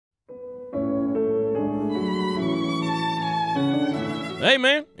Hey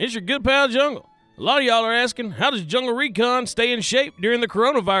man, it's your good pal Jungle. A lot of y'all are asking, how does Jungle Recon stay in shape during the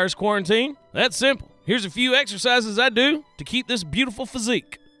coronavirus quarantine? That's simple. Here's a few exercises I do to keep this beautiful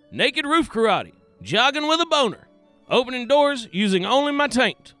physique. Naked roof karate, jogging with a boner, opening doors using only my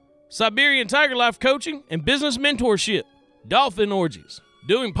taint, Siberian tiger life coaching and business mentorship, dolphin orgies,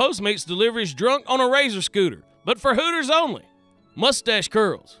 doing Postmates deliveries drunk on a razor scooter, but for hooters only, mustache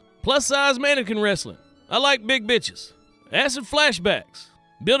curls, plus size mannequin wrestling. I like big bitches. Acid flashbacks,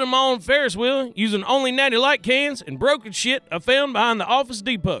 building my own Ferris wheel using only Natty Light cans and broken shit I found behind the Office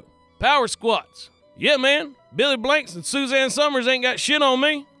Depot. Power squats. Yeah, man, Billy Blanks and Suzanne Summers ain't got shit on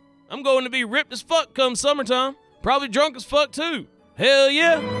me. I'm going to be ripped as fuck come summertime. Probably drunk as fuck too. Hell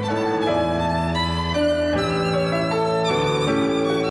yeah.